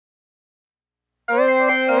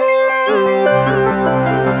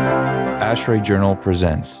ASHRAE Journal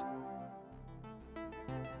presents.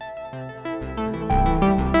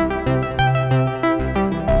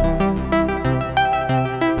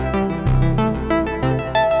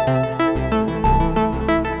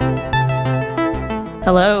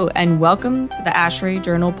 Hello, and welcome to the ASHRAE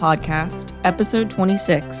Journal podcast, episode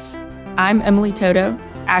 26. I'm Emily Toto,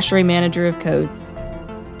 ASHRAE Manager of Codes.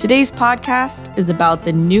 Today's podcast is about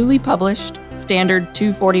the newly published Standard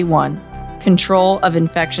 241, Control of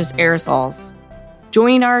Infectious Aerosols.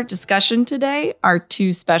 Joining our discussion today are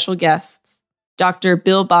two special guests. Dr.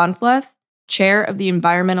 Bill Bahnfleth, Chair of the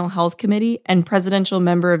Environmental Health Committee and Presidential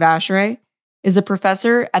Member of ASHRAE, is a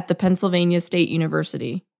professor at the Pennsylvania State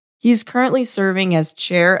University. He's currently serving as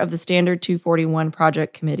chair of the Standard 241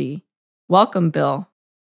 Project Committee. Welcome, Bill.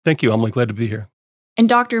 Thank you. I'm glad to be here. And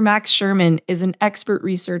Dr. Max Sherman is an expert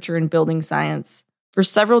researcher in building science. For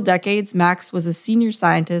several decades, Max was a senior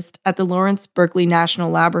scientist at the Lawrence Berkeley National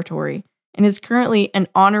Laboratory and is currently an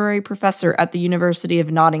honorary professor at the University of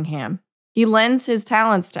Nottingham. He lends his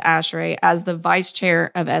talents to ASHRAE as the vice chair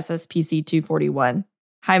of SSPC 241.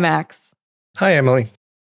 Hi, Max. Hi, Emily.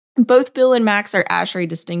 Both Bill and Max are ASHRAE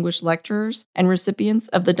Distinguished Lecturers and recipients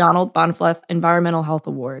of the Donald Bahnfleth Environmental Health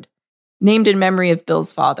Award, named in memory of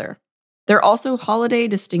Bill's father. They're also Holiday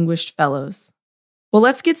Distinguished Fellows. Well,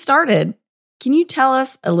 let's get started. Can you tell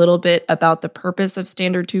us a little bit about the purpose of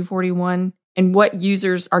Standard 241 and what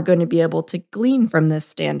users are going to be able to glean from this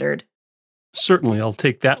standard? Certainly, I'll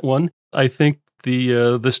take that one. I think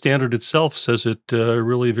the standard itself says it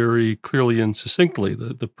really very clearly and succinctly.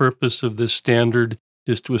 The purpose of this standard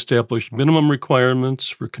is to establish minimum requirements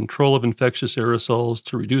for control of infectious aerosols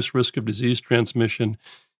to reduce risk of disease transmission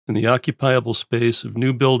in the occupiable space of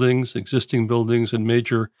new buildings, existing buildings, and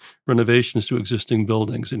major renovations to existing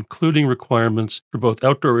buildings, including requirements for both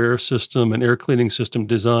outdoor air system and air cleaning system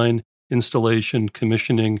design, installation,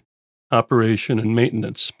 commissioning, operation, and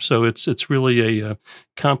maintenance. So it's really a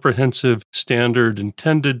comprehensive standard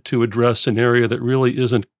intended to address an area that really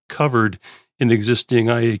isn't covered in existing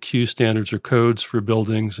IAQ standards or codes for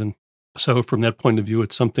buildings. And so from that point of view,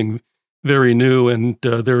 it's something very new, and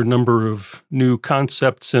there are a number of new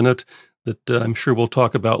concepts in it that I'm sure we'll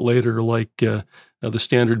talk about later, like the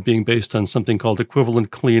standard being based on something called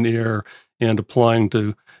equivalent clean air and applying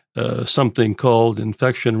to something called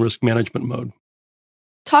infection risk management mode.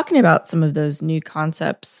 Talking about some of those new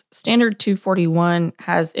concepts, Standard 241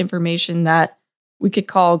 has information that we could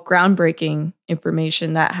call groundbreaking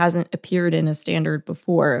information that hasn't appeared in a standard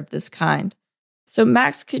before of this kind. So,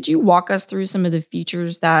 Max, could you walk us through some of the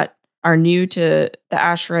features that are new to the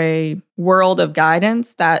ASHRAE world of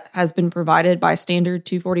guidance that has been provided by Standard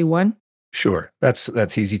 241? Sure.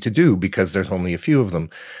 That's easy to do because there's only a few of them.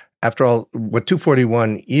 After all, what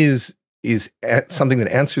 241 is something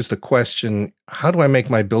that answers the question, how do I make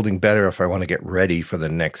my building better if I want to get ready for the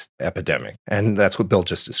next epidemic? And that's what Bill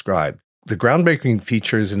just described. The groundbreaking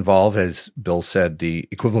features involve, as Bill said, the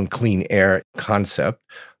equivalent clean air concept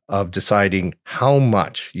of deciding how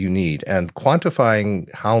much you need, and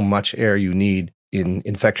quantifying how much air you need in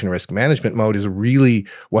infection risk management mode is really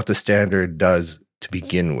what the standard does to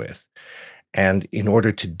begin with. And in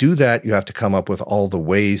order to do that, you have to come up with all the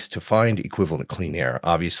ways to find equivalent clean air.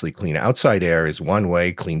 Obviously, clean outside air is one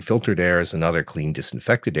way, clean filtered air is another, clean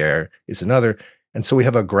disinfected air is another. And so we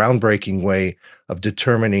have a groundbreaking way of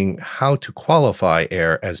determining how to qualify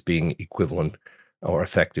air as being equivalent or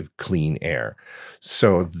effective clean air.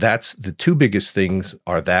 So that's the two biggest things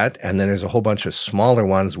are that. And then there's a whole bunch of smaller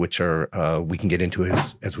ones, which are we can get into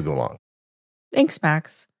as we go along. Thanks,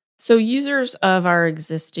 Max. So users of our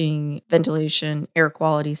existing ventilation air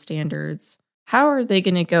quality standards, how are they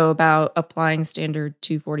going to go about applying Standard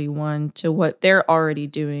 241 to what they're already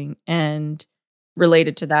doing? And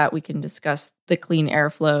related to that, we can discuss the clean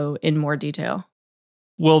airflow in more detail.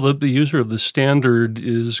 Well, the user of the standard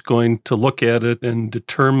is going to look at it and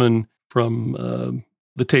determine from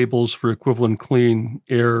the tables for equivalent clean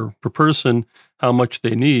air per person how much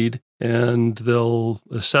they need, and they'll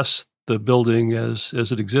assess the building as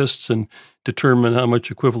it exists and determine how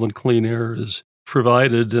much equivalent clean air is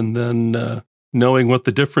provided, and then knowing what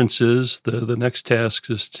the difference is, the next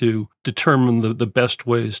task is to determine the best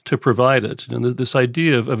ways to provide it. And this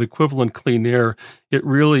idea of equivalent clean air, it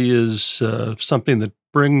really is something that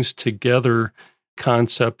brings together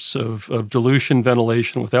concepts of dilution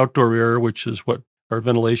ventilation with outdoor air, which is what our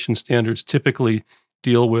ventilation standards typically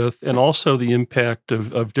deal with, and also the impact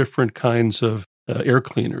of different kinds of air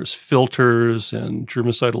cleaners, filters, and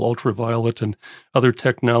germicidal ultraviolet and other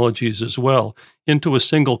technologies as well into a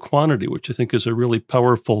single quantity, which I think is a really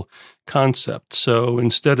powerful concept. So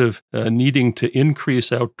instead of needing to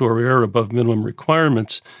increase outdoor air above minimum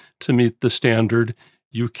requirements to meet the standard,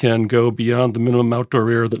 you can go beyond the minimum outdoor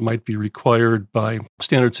air that might be required by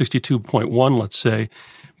standard 62.1, let's say,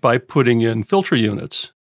 by putting in filter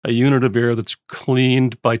units. A unit of air that's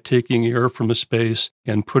cleaned by taking air from a space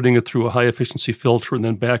and putting it through a high-efficiency filter and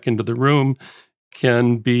then back into the room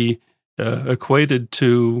can be equated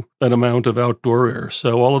to an amount of outdoor air.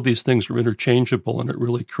 So all of these things are interchangeable, and it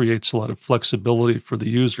really creates a lot of flexibility for the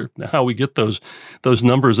user. Now, how we get those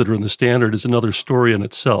numbers that are in the standard is another story in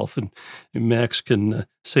itself, and Max can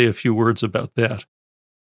say a few words about that.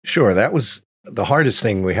 Sure, that was the hardest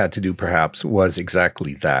thing we had to do, perhaps, was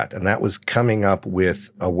exactly that. And that was coming up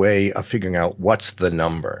with a way of figuring out what's the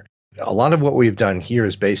number. A lot of what we've done here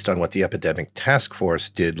is based on what the Epidemic Task Force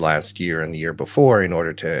did last year and the year before in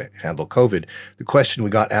order to handle COVID. The question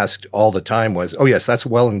we got asked all the time was, oh, yes, that's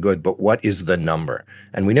well and good, but what is the number?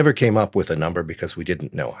 And we never came up with a number because we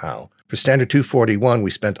didn't know how. For Standard 241,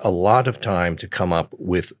 we spent a lot of time to come up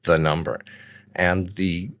with the number. And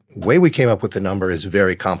the way we came up with the number is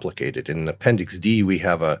very complicated. In Appendix D, we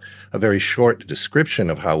have a very short description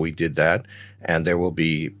of how we did that, and there will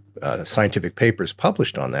be scientific papers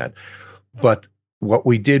published on that. But what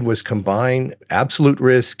we did was combine absolute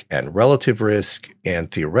risk and relative risk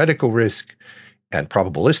and theoretical risk and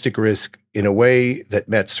probabilistic risk in a way that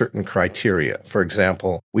met certain criteria. For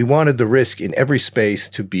example, we wanted the risk in every space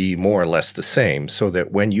to be more or less the same, so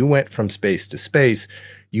that when you went from space to space,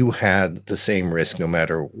 you had the same risk no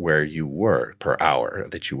matter where you were per hour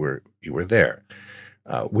that you were there.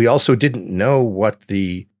 We also didn't know what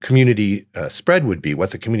the community spread would be,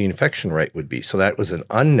 what the community infection rate would be. So that was an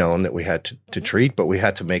unknown that we had to treat, but we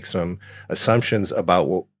had to make some assumptions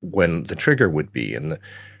about when the trigger would be.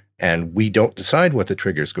 And we don't decide what the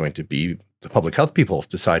trigger is going to be. The public health people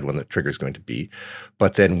decide when the trigger is going to be.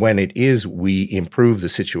 But then when it is, we improve the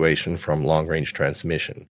situation from long-range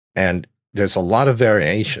transmission. And there's a lot of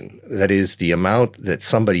variation. That is, the amount that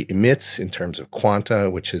somebody emits in terms of quanta,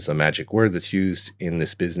 which is a magic word that's used in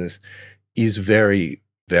this business, is very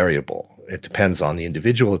variable. It depends on the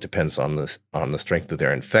individual. It depends on the strength of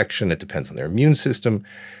their infection. It depends on their immune system.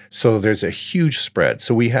 So there's a huge spread.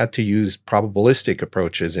 So we had to use probabilistic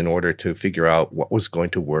approaches in order to figure out what was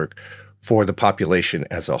going to work for the population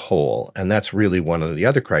as a whole. And that's really one of the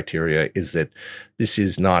other criteria, is that this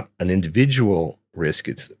is not an individual risk.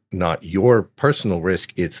 It's not your personal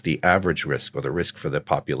risk. It's the average risk, or the risk for the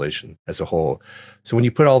population as a whole. So when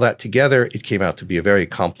you put all that together, it came out to be a very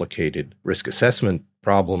complicated risk assessment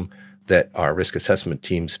problem that our risk assessment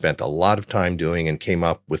team spent a lot of time doing and came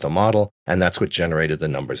up with a model. And that's what generated the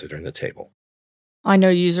numbers that are in the table. I know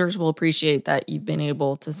users will appreciate that you've been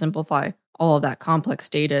able to simplify all of that complex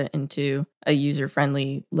data into a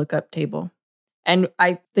user-friendly lookup table. And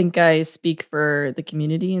I think I speak for the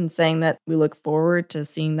community in saying that we look forward to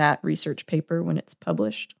seeing that research paper when it's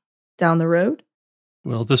published down the road.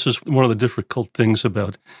 Well, this is one of the difficult things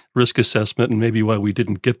about risk assessment, and maybe why we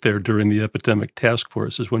didn't get there during the Epidemic Task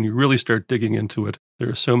Force, is when you really start digging into it, there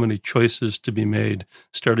are so many choices to be made,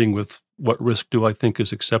 starting with what risk do I think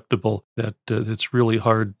is acceptable, that it's really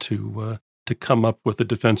hard to come up with a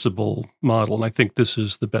defensible model. And I think this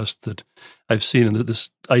is the best that I've seen. And this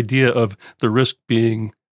idea of the risk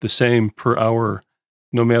being the same per hour,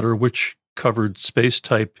 no matter which covered space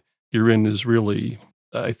type you're in, is really,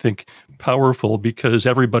 I think, powerful, because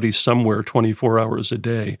everybody's somewhere 24 hours a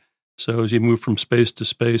day. So as you move from space to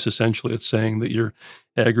space, essentially it's saying that your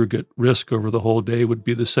aggregate risk over the whole day would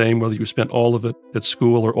be the same, whether you spent all of it at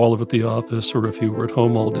school or all of it at the office, or if you were at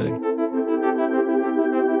home all day.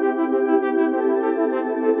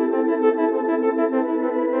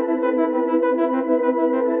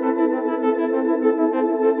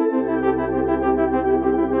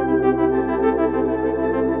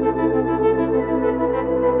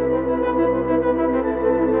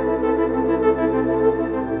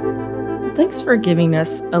 Thanks for giving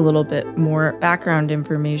us a little bit more background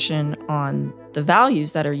information on the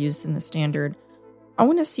values that are used in the standard. I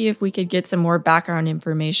want to see if we could get some more background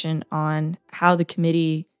information on how the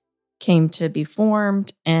committee came to be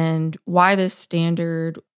formed and why this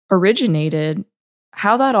standard originated,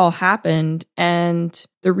 how that all happened, and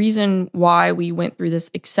the reason why we went through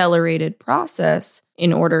this accelerated process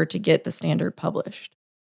in order to get the standard published.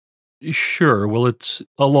 Sure. Well, it's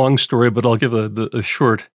a long story, but I'll give a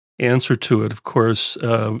short answer to it. Of course,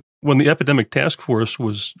 when the epidemic task force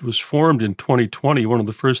was formed in 2020, one of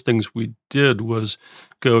the first things we did was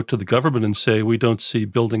go to the government and say, we don't see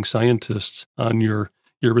building scientists on your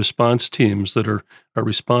response teams that are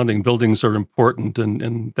responding. Buildings are important,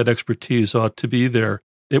 and that expertise ought to be there.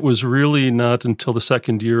 It was really not until the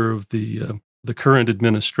second year of the current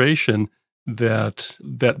administration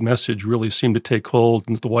that message really seemed to take hold.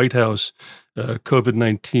 And the White House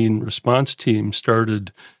COVID-19 response team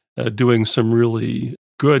started doing some really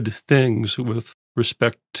good things with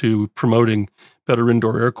respect to promoting better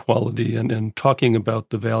indoor air quality and talking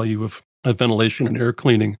about the value of ventilation and air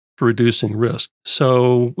cleaning for reducing risk.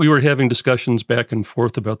 So we were having discussions back and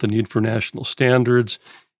forth about the need for national standards,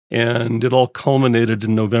 and it all culminated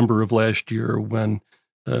in November of last year when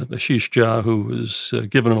Ashish Jha, who was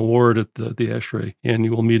given an award at the ASHRAE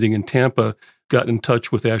annual meeting in Tampa, got in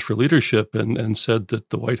touch with ASHRAE leadership and said that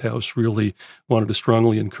the White House really wanted to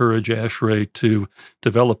strongly encourage ASHRAE to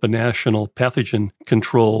develop a national pathogen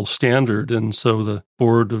control standard. And so the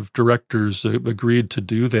board of directors agreed to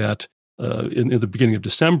do that in the beginning of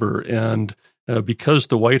December. And because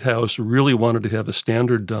the White House really wanted to have a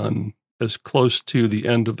standard done as close to the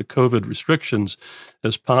end of the COVID restrictions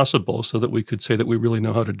as possible so that we could say that we really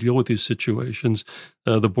know how to deal with these situations,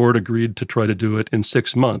 the board agreed to try to do it in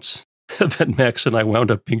 6 months. Then Max and I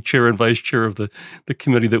wound up being chair and vice chair of the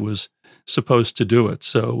committee that was supposed to do it.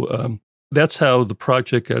 So that's how the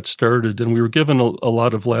project got started. And we were given a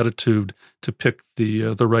lot of latitude to pick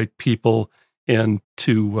the right people and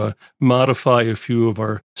to modify a few of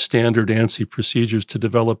our standard ANSI procedures to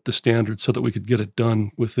develop the standard so that we could get it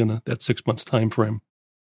done within that 6 months time frame.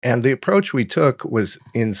 And the approach we took was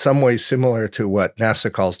in some ways similar to what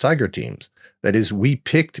NASA calls tiger teams. That is, we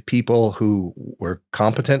picked people who were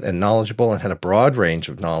competent and knowledgeable and had a broad range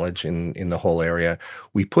of knowledge in the whole area.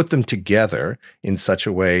 We put them together in such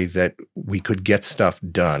a way that we could get stuff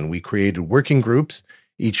done. We created working groups,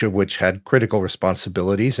 each of which had critical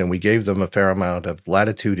responsibilities, and we gave them a fair amount of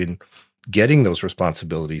latitude in getting those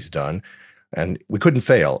responsibilities done. And we couldn't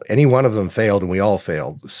fail. Any one of them failed, and we all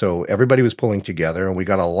failed. So everybody was pulling together, and we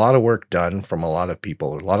got a lot of work done from a lot of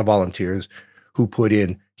people, a lot of volunteers who put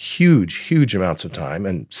in huge amounts of time,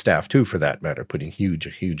 and staff too, for that matter, putting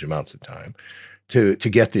huge amounts of time to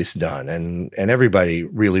get this done. And everybody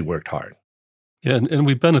really worked hard. Yeah, and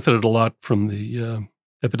we benefited a lot from the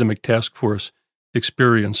epidemic task force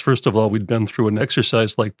experience. First of all, we'd been through an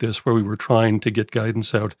exercise like this where we were trying to get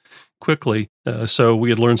guidance out quickly. So we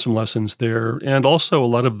had learned some lessons there. And also a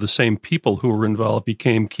lot of the same people who were involved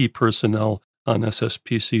became key personnel on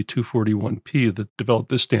SSPC 241P that developed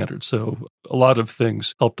this standard. So a lot of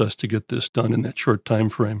things helped us to get this done in that short time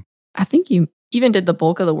frame. I think you even did the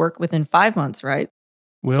bulk of the work within 5 months, right?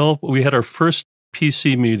 Well, we had our first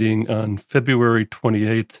PC meeting on February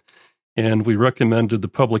 28th, and we recommended the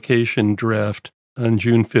publication draft on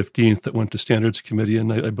June 15th that went to Standards Committee,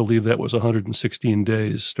 and I believe that was 116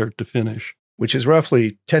 days start to finish. Which is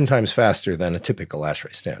roughly 10 times faster than a typical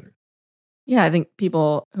ASHRAE standard. Yeah, I think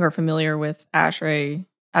people who are familiar with ASHRAE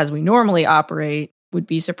as we normally operate would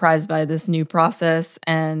be surprised by this new process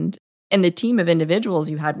and the team of individuals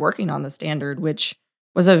you had working on the standard, which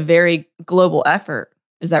was a very global effort.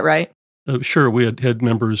 Is that right? Sure. We had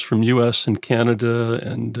members from U.S. and Canada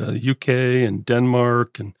and UK and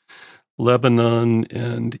Denmark and Lebanon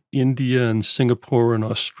and India and Singapore and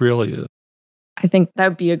Australia. I think that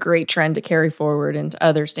would be a great trend to carry forward into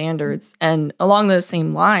other standards. And along those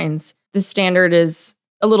same lines, this standard is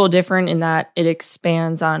a little different in that it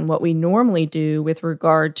expands on what we normally do with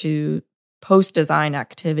regard to post-design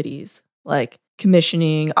activities like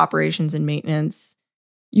commissioning, operations, and maintenance.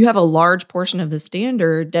 You have a large portion of the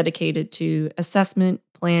standard dedicated to assessment,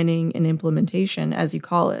 planning, and implementation, as you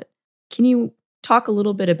call it. Can you talk a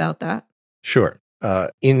little bit about that? Sure.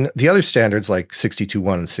 In the other standards like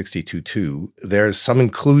 62.1 and 62.2, there's some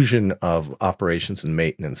inclusion of operations and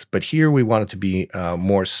maintenance, but here we wanted to be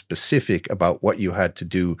more specific about what you had to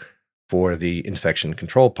do for the infection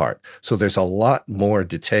control part. So there's a lot more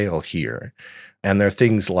detail here. And there are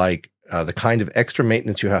things like the kind of extra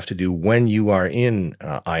maintenance you have to do when you are in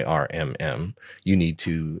IRMM. You need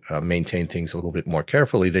to maintain things a little bit more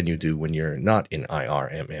carefully than you do when you're not in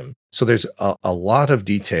IRMM. So there's a lot of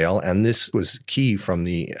detail, and this was key from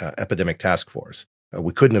the epidemic task force.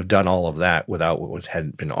 We couldn't have done all of that without what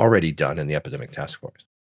had been already done in the epidemic task force.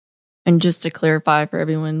 And just to clarify for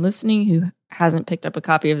everyone listening who hasn't picked up a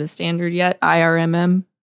copy of the standard yet, IRMM?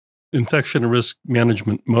 Infection risk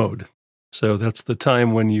management mode. So that's the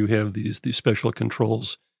time when you have these special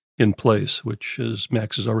controls in place, which, as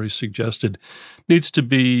Max has already suggested, needs to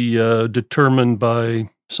be determined by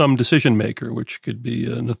some decision maker, which could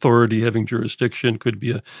be an authority having jurisdiction, could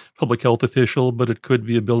be a public health official, but it could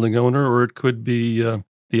be a building owner, or it could be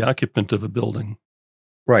the occupant of a building.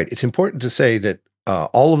 Right. It's important to say that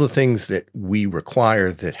all of the things that we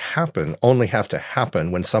require that happen only have to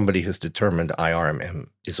happen when somebody has determined IRMM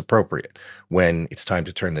is appropriate, when it's time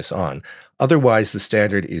to turn this on. Otherwise, the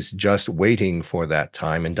standard is just waiting for that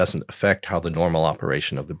time and doesn't affect how the normal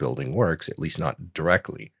operation of the building works, at least not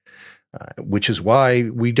directly, which is why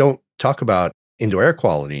we don't talk about indoor air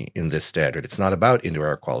quality in this standard. It's not about indoor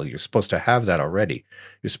air quality. You're supposed to have that already.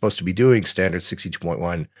 You're supposed to be doing standard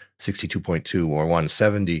 62.1, 62.2, or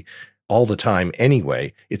 170 all the time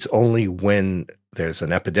anyway. It's only when there's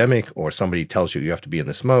an epidemic or somebody tells you you have to be in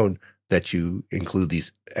this mode that you include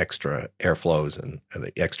these extra airflows and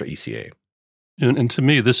the extra ECA. And to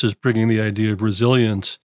me, this is bringing the idea of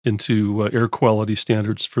resilience into air quality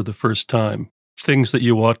standards for the first time. Things that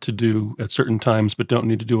you ought to do at certain times but don't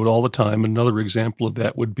need to do it all the time. Another example of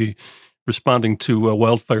that would be responding to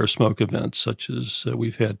wildfire smoke events, such as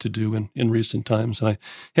we've had to do in recent times. And I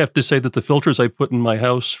have to say that the filters I put in my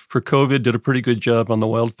house for COVID did a pretty good job on the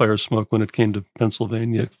wildfire smoke when it came to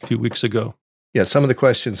Pennsylvania a few weeks ago. Yeah, some of the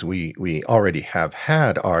questions we already have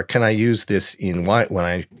had are, can I use this when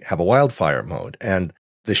I have a wildfire mode? And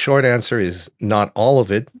the short answer is not all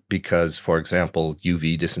of it, because, for example,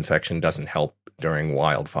 UV disinfection doesn't help during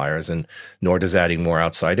wildfires, and nor does adding more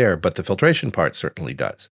outside air, but the filtration part certainly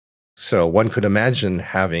does. So one could imagine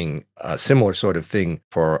having a similar sort of thing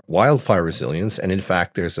for wildfire resilience, and in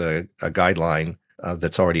fact, there's a guideline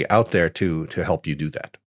that's already out there to help you do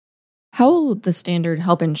that. How will the standard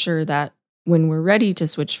help ensure that when we're ready to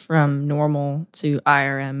switch from normal to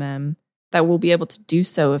IRMM, that we'll be able to do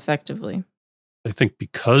so effectively? I think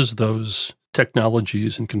because those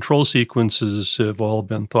technologies and control sequences have all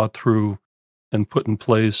been thought through and put in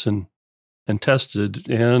place and tested,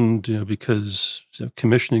 and because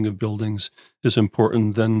commissioning of buildings is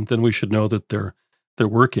important, then we should know that they're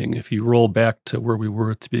working. If you roll back to where we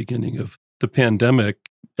were at the beginning of the pandemic,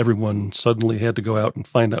 everyone suddenly had to go out and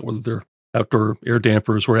find out whether their outdoor air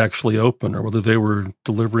dampers were actually open, or whether they were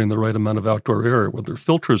delivering the right amount of outdoor air, whether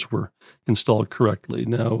filters were installed correctly.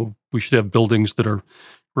 Now, we should have buildings that are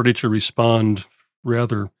ready to respond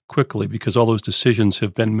rather quickly because all those decisions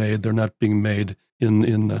have been made. They're not being made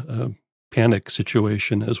in a panic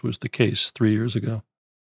situation, as was the case 3 years ago.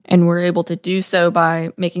 And we're able to do so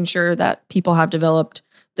by making sure that people have developed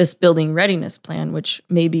this building readiness plan, which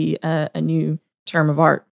may be a new term of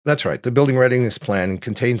art. That's right. The building readiness plan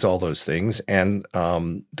contains all those things, and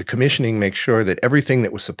the commissioning makes sure that everything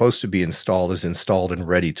that was supposed to be installed is installed and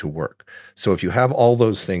ready to work. So if you have all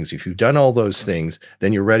those things, if you've done all those things,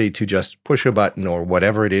 then you're ready to just push a button or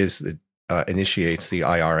whatever it is that initiates the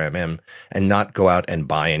IRMM, and not go out and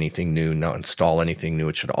buy anything new, not install anything new.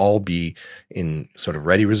 It should all be in sort of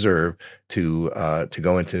ready reserve to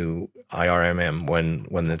go into IRMM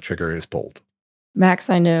when the trigger is pulled. Max,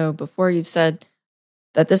 I know before you've said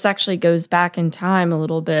that this actually goes back in time a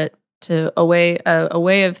little bit to a way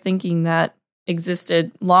of thinking that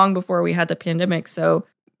existed long before we had the pandemic. So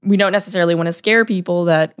we don't necessarily want to scare people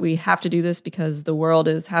that we have to do this because the world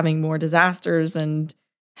is having more disasters and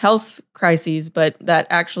health crises, but that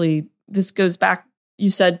actually this goes back, you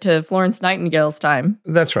said, to Florence Nightingale's time.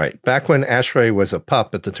 That's right. Back when ASHRAE was a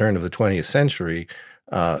pup at the turn of the 20th century,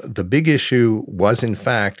 the big issue was, in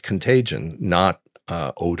fact, contagion, not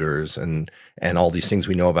odors and all these things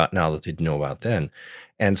we know about now that they didn't know about then.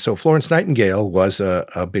 And so Florence Nightingale was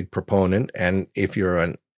a big proponent. And if you're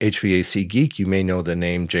an HVAC geek, you may know the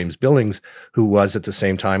name James Billings, who was at the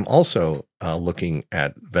same time also looking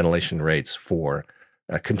at ventilation rates for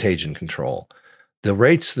contagion control. The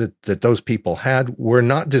rates that those people had were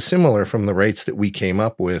not dissimilar from the rates that we came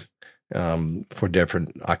up with for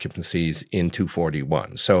different occupancies in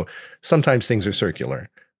 241. So sometimes things are circular.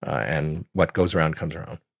 And what goes around comes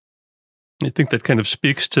around. I think that kind of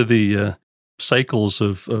speaks to the cycles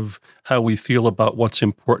of how we feel about what's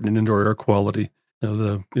important in indoor air quality.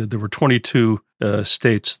 There were 22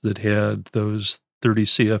 states that had those 30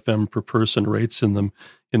 CFM per person rates in them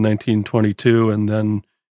in 1922, and then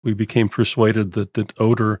we became persuaded that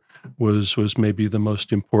odor was maybe the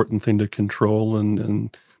most important thing to control,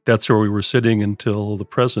 and that's where we were sitting until the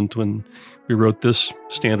present when we wrote this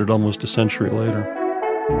standard almost a century later.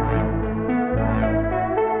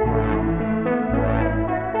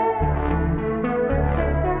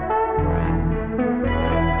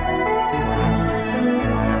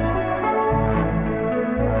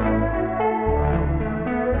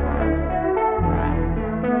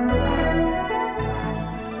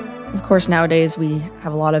 Of course, nowadays we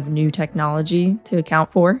have a lot of new technology to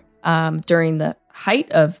account for. During the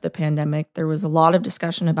height of the pandemic, there was a lot of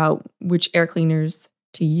discussion about which air cleaners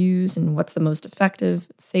to use and what's the most effective,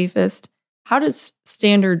 safest. How does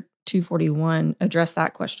Standard 241 address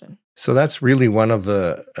that question? So that's really one of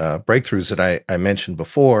the breakthroughs that I mentioned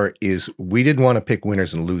before. Is we didn't want to pick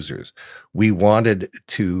winners and losers. We wanted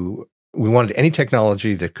any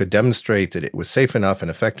technology that could demonstrate that it was safe enough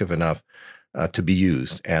and effective enough to be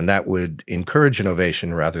used, and that would encourage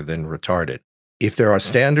innovation rather than retard it. If there are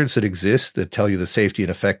standards that exist that tell you the safety and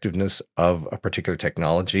effectiveness of a particular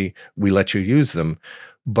technology, we let you use them.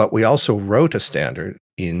 But we also wrote a standard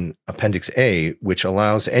in Appendix A, which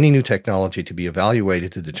allows any new technology to be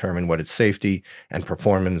evaluated to determine what its safety and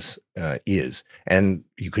performance is. And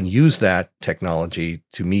you can use that technology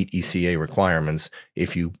to meet ECA requirements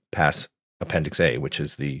if you pass Appendix A, which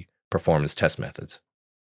is the performance test methods.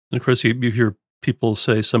 And of course, you hear people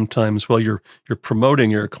say sometimes, well, you're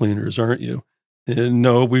promoting air cleaners, aren't you? And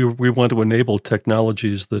no, we want to enable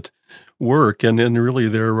technologies that work. And really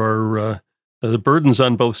there are the burdens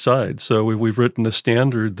on both sides. So we've written a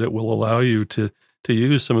standard that will allow you to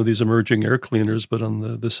use some of these emerging air cleaners, but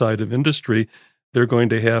on the side of industry, they're going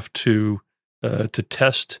to have to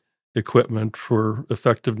test equipment for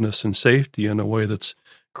effectiveness and safety in a way that's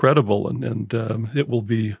credible, and it will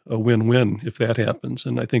be a win-win if that happens.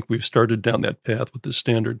 And I think we've started down that path with this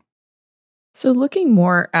standard. So looking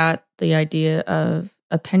more at the idea of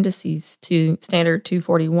appendices to Standard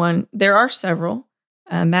 241, there are several.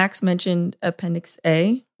 Max mentioned Appendix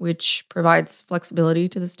A, which provides flexibility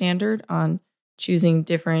to the standard on choosing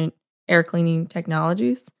different air cleaning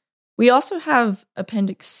technologies. We also have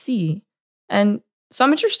Appendix C, and so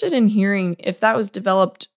I'm interested in hearing if that was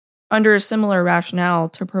developed under a similar rationale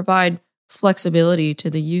to provide flexibility to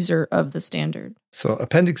the user of the standard. So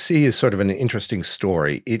Appendix C is sort of an interesting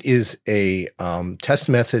story. It is a test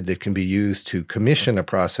method that can be used to commission a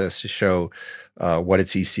process to show what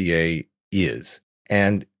its ECA is.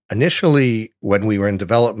 And initially, when we were in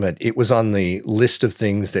development, it was on the list of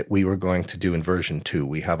things that we were going to do in version 2.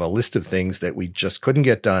 We have a list of things that we just couldn't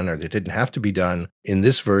get done or that didn't have to be done in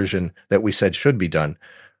this version that we said should be done.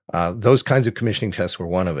 Those kinds of commissioning tests were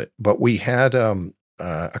one of it. But we had a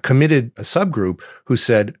subgroup who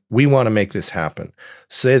said, we want to make this happen.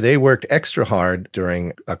 So they worked extra hard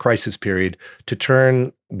during a crisis period to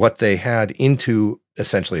turn what they had into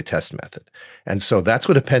essentially a test method. And so that's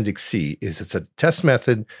what Appendix C is. It's a test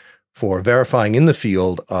method for verifying in the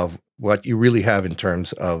field of what you really have in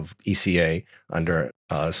terms of ECA under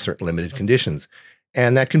certain limited conditions.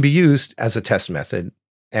 And that can be used as a test method.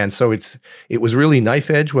 And so it was really knife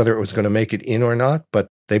edge whether it was going to make it in or not, but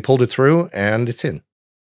they pulled it through and it's in.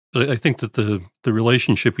 But I think that the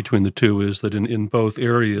relationship between the two is that in both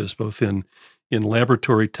areas, both in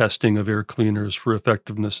laboratory testing of air cleaners for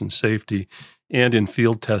effectiveness and safety, and in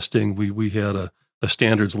field testing, we had a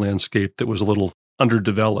standards landscape that was a little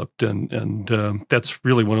underdeveloped, and that's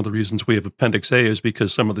really one of the reasons we have Appendix A, is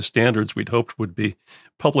because some of the standards we'd hoped would be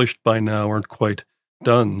published by now aren't quite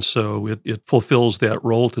done. So it fulfills that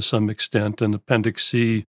role to some extent, and Appendix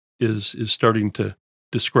C is starting to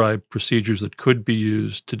describe procedures that could be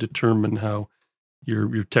used to determine how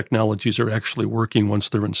your technologies are actually working once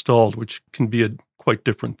they're installed, which can be a quite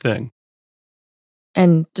different thing.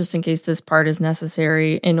 And just in case this part is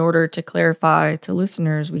necessary, in order to clarify to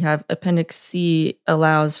listeners, we have Appendix C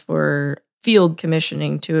allows for field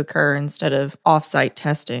commissioning to occur instead of off-site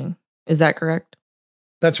testing. Is that correct?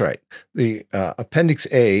 That's right. The Appendix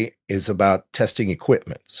A is about testing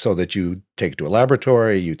equipment so that you take it to a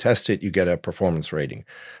laboratory, you test it, you get a performance rating.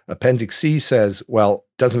 Appendix C says, well,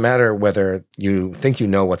 doesn't matter whether you think you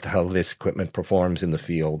know what the hell this equipment performs in the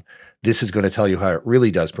field. This is going to tell you how it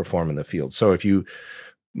really does perform in the field. So if you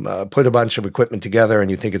put a bunch of equipment together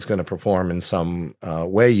and you think it's going to perform in some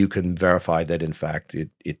way, you can verify that, in fact,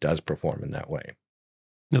 it does perform in that way.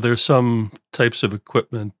 Now, there's some types of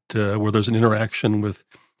equipment where there's an interaction with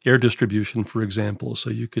air distribution, for example. So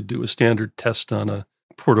you could do a standard test on a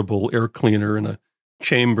portable air cleaner in a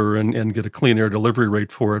chamber and get a clean air delivery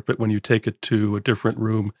rate for it. But when you take it to a different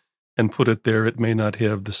room and put it there, it may not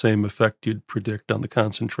have the same effect you'd predict on the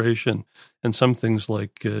concentration. And some things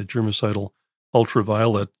like germicidal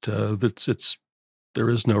ultraviolet, there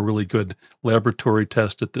is no really good laboratory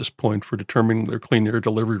test at this point for determining their clean air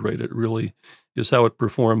delivery rate. It really is how it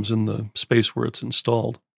performs in the space where it's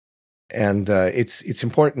installed. And it's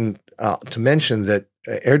important to mention that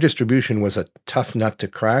air distribution was a tough nut to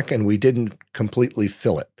crack, and we didn't completely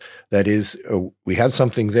fill it. That is, we had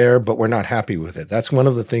something there, but we're not happy with it. That's one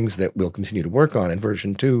of the things that we'll continue to work on in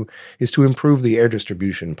version 2, is to improve the air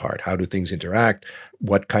distribution part. How do things interact?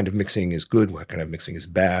 What kind of mixing is good? What kind of mixing is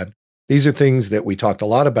bad? These are things that we talked a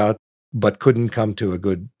lot about but couldn't come to a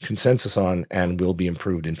good consensus on and will be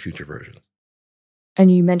improved in future versions. And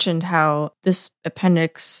you mentioned how this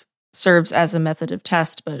appendix serves as a method of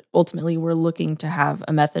test, but ultimately we're looking to have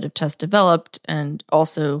a method of test developed and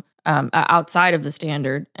also outside of the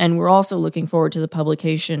standard. And we're also looking forward to the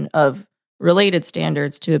publication of related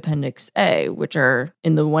standards to Appendix A, which are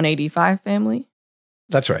in the 185 family.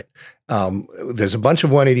 That's right. There's a bunch of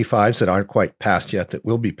 185s that aren't quite passed yet that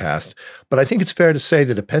will be passed. But I think it's fair to say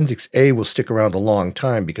that Appendix A will stick around a long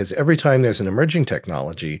time because every time there's an emerging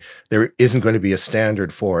technology, there isn't going to be a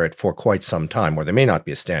standard for it for quite some time, or there may not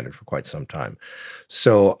be a standard for quite some time.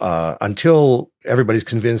 So until everybody's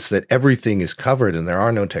convinced that everything is covered and there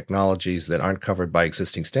are no technologies that aren't covered by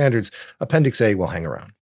existing standards, Appendix A will hang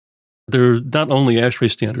around. There are not only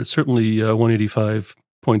ASHRAE standards, certainly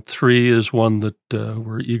 185.3 is one that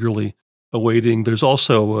we're eagerly awaiting. There's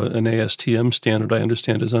also an ASTM standard, I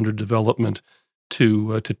understand, is under development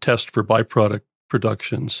to test for byproduct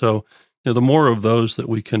production. So the more of those that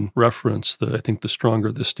we can reference, I think the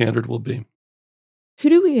stronger the standard will be. Who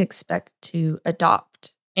do we expect to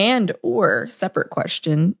adopt and or, separate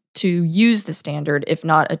question, to use the standard if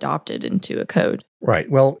not adopted into a code? Right.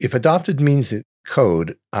 Well, if adopted means it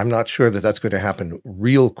code, I'm not sure that that's going to happen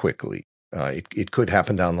real quickly. It could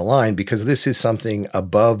happen down the line because this is something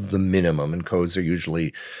above the minimum, and codes are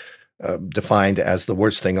usually defined as the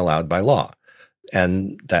worst thing allowed by law.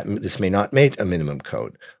 And that this may not make a minimum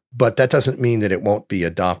code, but that doesn't mean that it won't be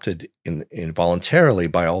adopted involuntarily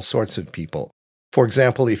by all sorts of people. For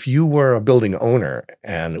example, if you were a building owner,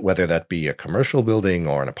 and whether that be a commercial building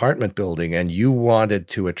or an apartment building, and you wanted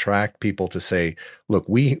to attract people to say, look,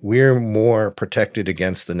 we're more protected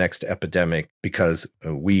against the next epidemic because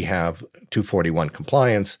we have 241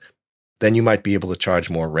 compliance, then you might be able to charge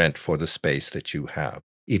more rent for the space that you have.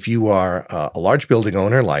 If you are a large building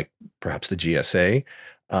owner, like perhaps the GSA,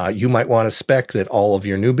 you might want to spec that all of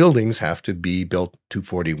your new buildings have to be built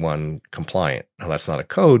 241 compliant. Now, that's not a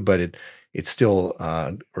code, but it's still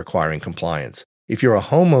requiring compliance. If you're a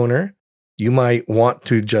homeowner, you might want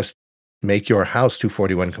to just make your house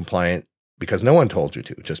 241 compliant because no one told you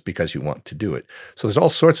to, just because you want to do it. So there's all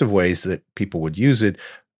sorts of ways that people would use it.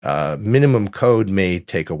 Minimum code may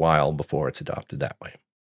take a while before it's adopted that way.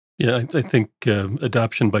 Yeah, I think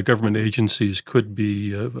adoption by government agencies could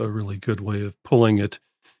be a really good way of pulling it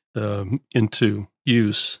into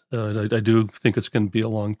use. I do think it's going to be a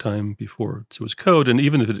long time before it was code. And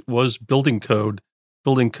even if it was building code,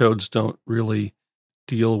 building codes don't really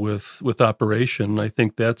deal with operation. I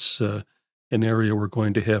think that's an area we're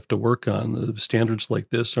going to have to work on. The standards like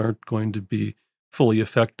this aren't going to be fully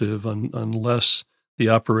effective unless the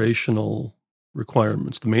operational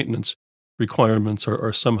requirements, the maintenance requirements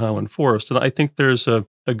are somehow enforced. And I think there's a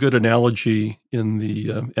good analogy in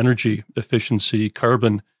the energy efficiency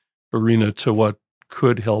carbon arena to what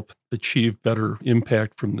could help achieve better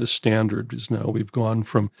impact from this standard. Because now we've gone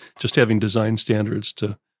from just having design standards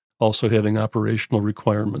to also having operational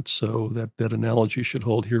requirements. So that analogy should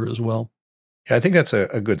hold here as well. Yeah, I think that's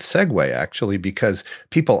a good segue, actually, because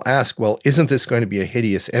people ask, well, isn't this going to be a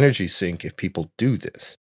hideous energy sink if people do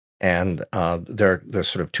this? And there's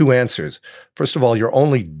sort of two answers. First of all, you're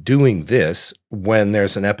only doing this when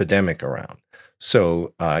there's an epidemic around.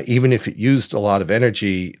 So even if it used a lot of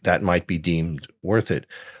energy, that might be deemed worth it.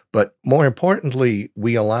 But more importantly,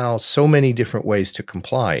 we allow so many different ways to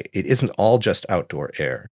comply. It isn't all just outdoor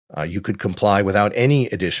air. You could comply without any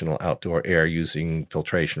additional outdoor air using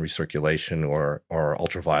filtration, recirculation, or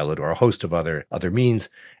ultraviolet, or a host of other means,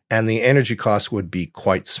 and the energy cost would be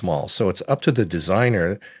quite small. So it's up to the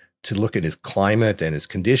designer to look at his climate and his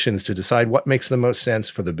conditions to decide what makes the most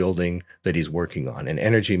sense for the building that he's working on. And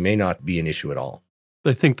energy may not be an issue at all.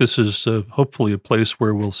 I think this is hopefully a place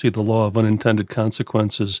where we'll see the law of unintended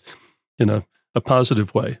consequences in a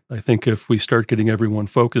positive way. I think if we start getting everyone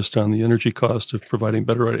focused on the energy cost of providing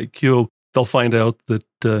better IAQ, they'll find out that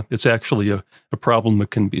it's actually a problem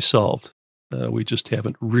that can be solved. We just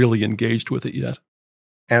haven't really engaged with it yet.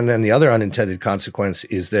 And then the other unintended consequence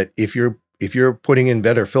is that if you're putting in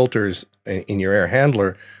better filters in your air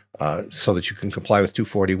handler so that you can comply with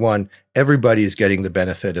 241, everybody is getting the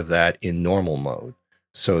benefit of that in normal mode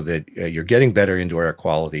so that you're getting better indoor air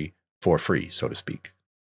quality for free, so to speak.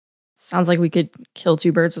 Sounds like we could kill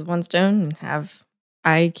two birds with one stone and have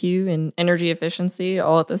IAQ and energy efficiency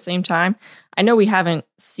all at the same time. I know we haven't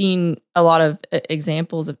seen a lot of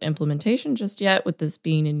examples of implementation just yet with this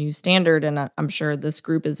being a new standard, and I'm sure this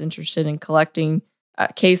group is interested in collecting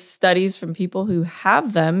case studies from people who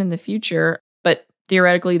have them in the future. But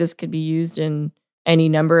theoretically, this could be used in any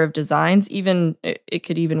number of designs. Even it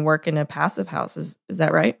could even work in a passive house. Is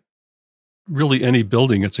that right? really any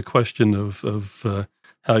building. It's a question of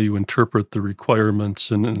how you interpret the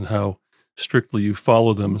requirements and how strictly you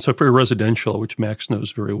follow them. So for residential, which Max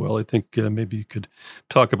knows very well, I think maybe you could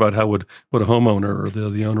talk about how would a homeowner or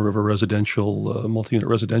the owner of a residential, multi-unit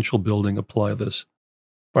residential building apply this?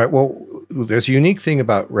 Right. Well, there's a unique thing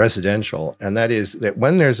about residential, and that is that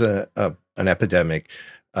when there's an epidemic,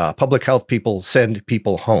 public health people send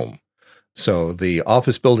people home. So the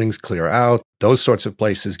office buildings clear out. Those sorts of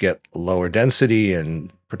places get lower density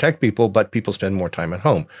and protect people, but people spend more time at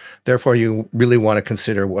home. Therefore, you really want to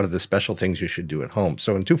consider what are the special things you should do at home.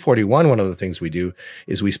 So in 241, one of the things we do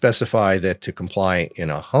is we specify that to comply in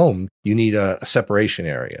a home, you need a separation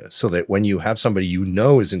area so that when you have somebody you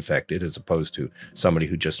know is infected, as opposed to somebody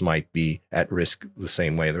who just might be at risk the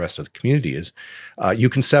same way the rest of the community is, you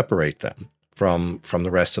can separate them from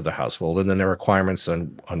the rest of the household. And then there are requirements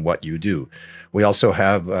on what you do. We also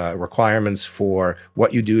have requirements for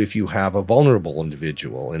what you do if you have a vulnerable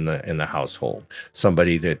individual in the household,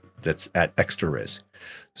 somebody that's at extra risk.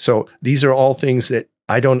 So these are all things that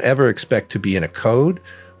I don't ever expect to be in a code,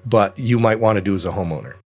 but you might want to do as a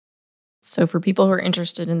homeowner. So for people who are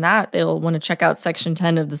interested in that, they'll want to check out Section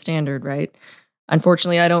 10 of the standard, right?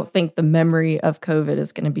 Unfortunately, I don't think the memory of COVID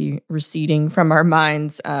is going to be receding from our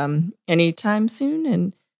minds anytime soon.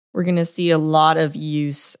 And we're going to see a lot of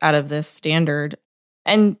use out of this standard.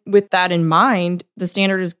 And with that in mind, the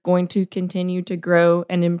standard is going to continue to grow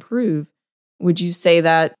and improve. Would you say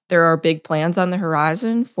that there are big plans on the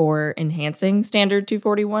horizon for enhancing Standard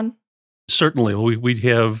 241? Certainly. We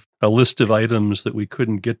have a list of items that we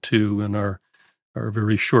couldn't get to in our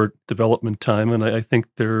very short development time, and I think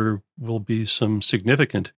there will be some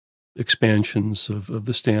significant expansions of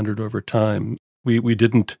the standard over time. We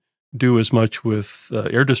didn't do as much with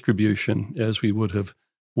air distribution as we would have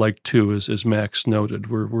liked to, as Max noted.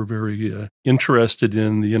 We're very interested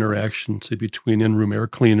in the interaction, say, between in-room air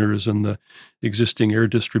cleaners and the existing air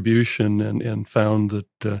distribution, and found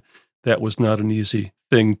that that was not an easy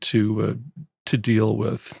thing to deal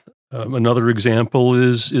with. Another example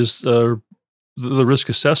is the risk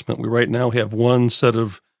assessment. We right now have one set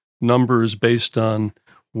of numbers based on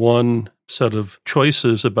one set of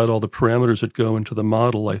choices about all the parameters that go into the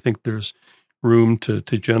model. I think there's room to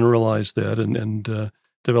generalize that and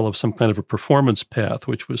develop some kind of a performance path,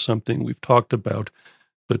 which was something we've talked about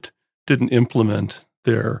but didn't implement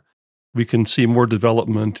there. We can see more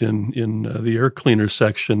development in the air cleaner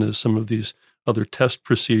section as some of these other test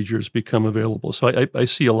procedures become available. So I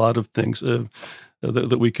see a lot of things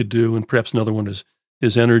that we could do, and perhaps another one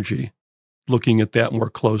is energy, looking at that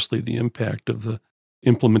more closely, the impact of the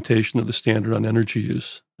implementation of the standard on energy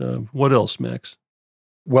use. What else, Max?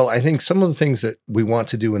 Well, I think some of the things that we want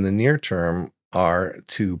to do in the near term are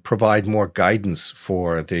to provide more guidance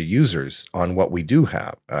for the users on what we do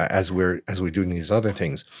have as we're doing these other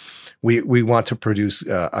things. We want to produce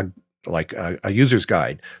a user's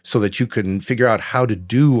guide so that you can figure out how to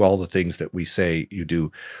do all the things that we say you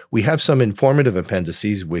do. We have some informative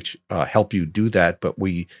appendices which help you do that, but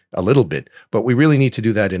we really need to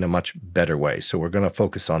do that in a much better way. So we're going to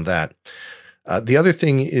focus on that. The other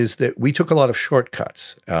thing is that we took a lot of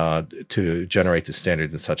shortcuts to generate the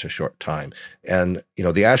standard in such a short time. And,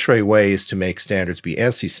 the ASHRAE way is to make standards be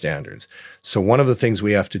ANSI standards. So one of the things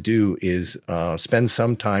we have to do is spend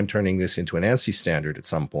some time turning this into an ANSI standard at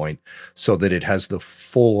some point so that it has the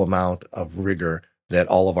full amount of rigor that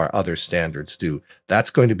all of our other standards do.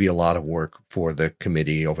 That's going to be a lot of work for the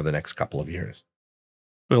committee over the next couple of years.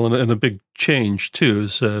 Well, and a big change, too,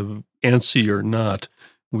 is ANSI or not.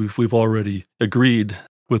 We've already agreed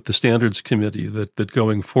with the Standards Committee that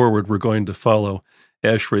going forward we're going to follow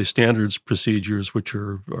ASHRAE Standards procedures, which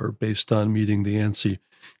are based on meeting the ANSI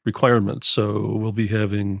requirements. So we'll be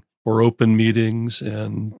having more open meetings,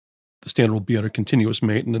 and the standard will be under continuous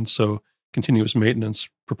maintenance. So continuous maintenance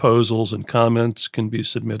proposals and comments can be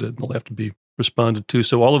submitted, and they'll have to be responded to.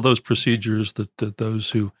 So all of those procedures that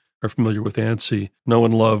those who are familiar with ANSI know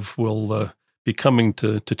and love will be coming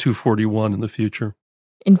to 241 in the future.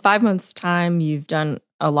 In 5 months' time, you've done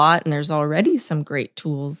a lot, and there's already some great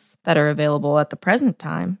tools that are available at the present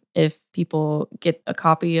time. If people get a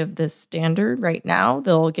copy of this standard right now,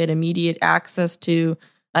 they'll get immediate access to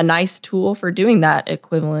a nice tool for doing that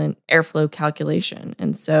equivalent airflow calculation.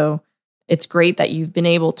 And so it's great that you've been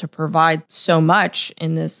able to provide so much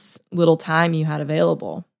in this little time you had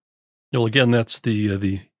available. Well, again, that's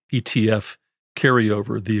the ETF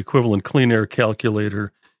carryover. The equivalent clean air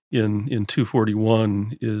calculator in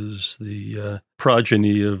 241 is the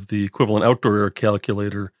progeny of the equivalent outdoor air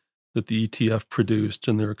calculator that the ETF produced,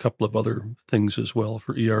 and there are a couple of other things as well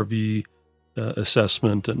for ERV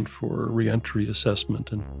assessment and for reentry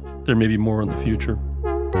assessment, and there may be more in the future.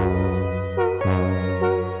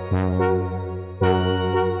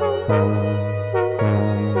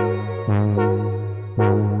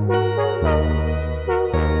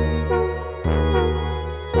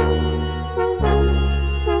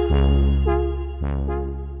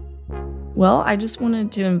 Well, I just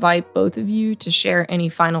wanted to invite both of you to share any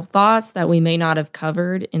final thoughts that we may not have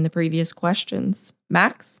covered in the previous questions.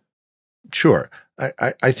 Max? Sure.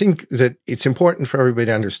 I think that it's important for everybody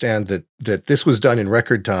to understand that this was done in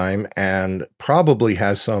record time and probably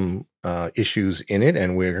has some issues in it,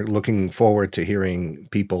 and we're looking forward to hearing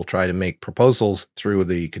people try to make proposals through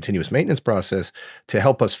the continuous maintenance process to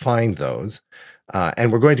help us find those.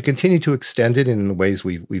 And we're going to continue to extend it in the ways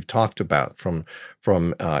we've talked about, from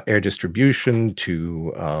air distribution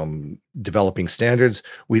to developing standards.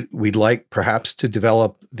 We'd like perhaps to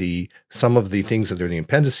develop some of the things that are in the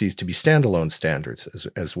appendices to be standalone standards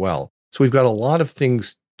as well. So we've got a lot of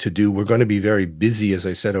things to do. We're going to be very busy, as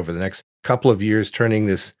I said, over the next couple of years, turning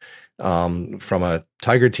this from a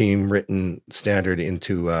Tiger Team written standard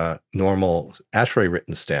into a normal ASHRAE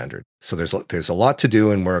written standard. So there's a lot to do,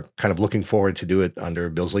 and we're kind of looking forward to do it under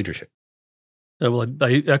Bill's leadership. Well,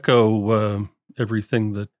 I echo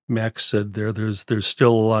everything that Max said there. There's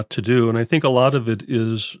still a lot to do, and I think a lot of it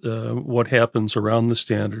is what happens around the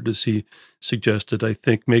standard, as he suggested. I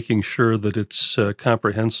think making sure that it's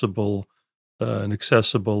comprehensible and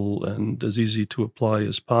accessible and as easy to apply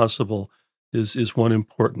as possible is one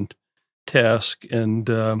important task. And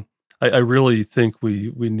I really think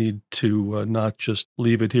we need to not just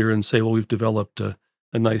leave it here and say, well, we've developed a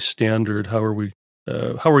nice standard. How are we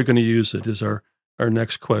going to use it is our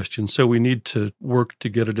next question. So we need to work to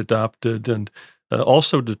get it adopted, and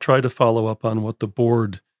also to try to follow up on what the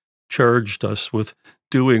board charged us with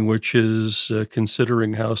doing, which is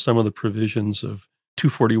considering how some of the provisions of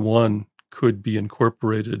 241 could be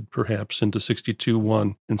incorporated perhaps into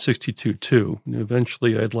 62.1 and 62.2.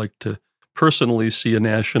 Eventually, I'd like to personally see a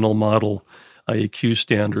national model IAQ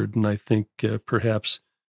standard, and I think perhaps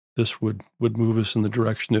this would move us in the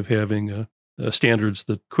direction of having standards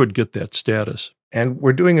that could get that status. And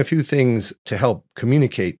we're doing a few things to help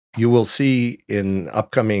communicate. You will see in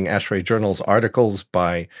upcoming ASHRAE Journals articles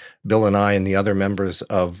by Bill and I and the other members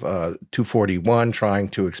of 241 trying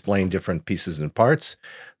to explain different pieces and parts.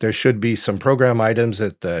 There should be some program items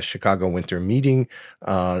at the Chicago Winter Meeting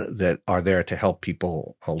that are there to help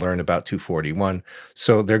people learn about 241.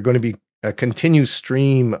 So they're going to be a continuous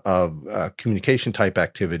stream of communication type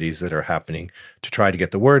activities that are happening to try to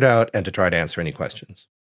get the word out and to try to answer any questions.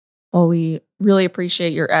 Well, we really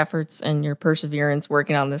appreciate your efforts and your perseverance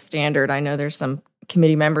working on this standard. I know there's some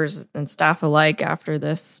committee members and staff alike after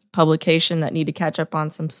this publication that need to catch up on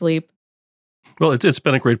some sleep. Well, it's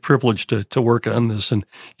been a great privilege to work on this. And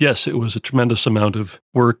yes, it was a tremendous amount of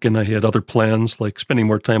work, and I had other plans, like spending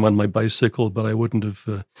more time on my bicycle, but I wouldn't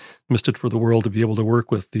have missed it for the world to be able to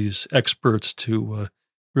work with these experts to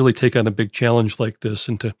really take on a big challenge like this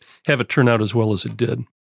and to have it turn out as well as it did.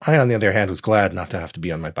 I, on the other hand, was glad not to have to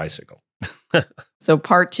be on my bicycle. So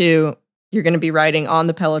part 2, you're going to be riding on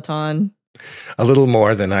the Peloton. A little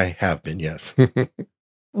more than I have been, yes.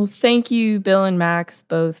 Well, thank you, Bill and Max,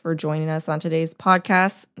 both for joining us on today's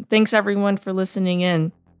podcast. Thanks, everyone, for listening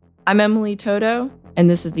in. I'm Emily Toto, and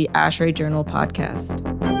this is the ASHRAE Journal podcast.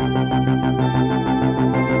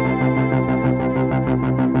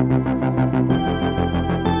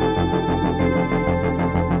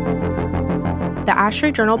 The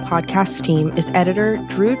ASHRAE Journal podcast team is editor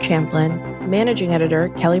Drew Champlin, managing editor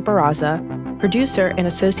Kelly Barraza, producer and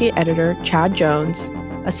associate editor Chad Jones,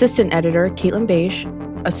 assistant editor Caitlin Beisch,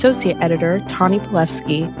 associate editor Tani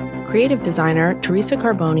Polewski, creative designer Teresa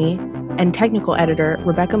Carboni, and technical editor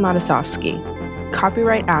Rebecca Matasovsky.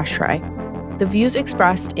 Copyright ASHRAE. The views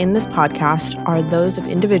expressed in this podcast are those of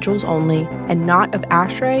individuals only and not of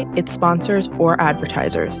ASHRAE, its sponsors, or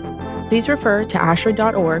advertisers. Please refer to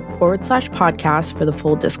ashrae.org/podcast for the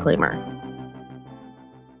full disclaimer.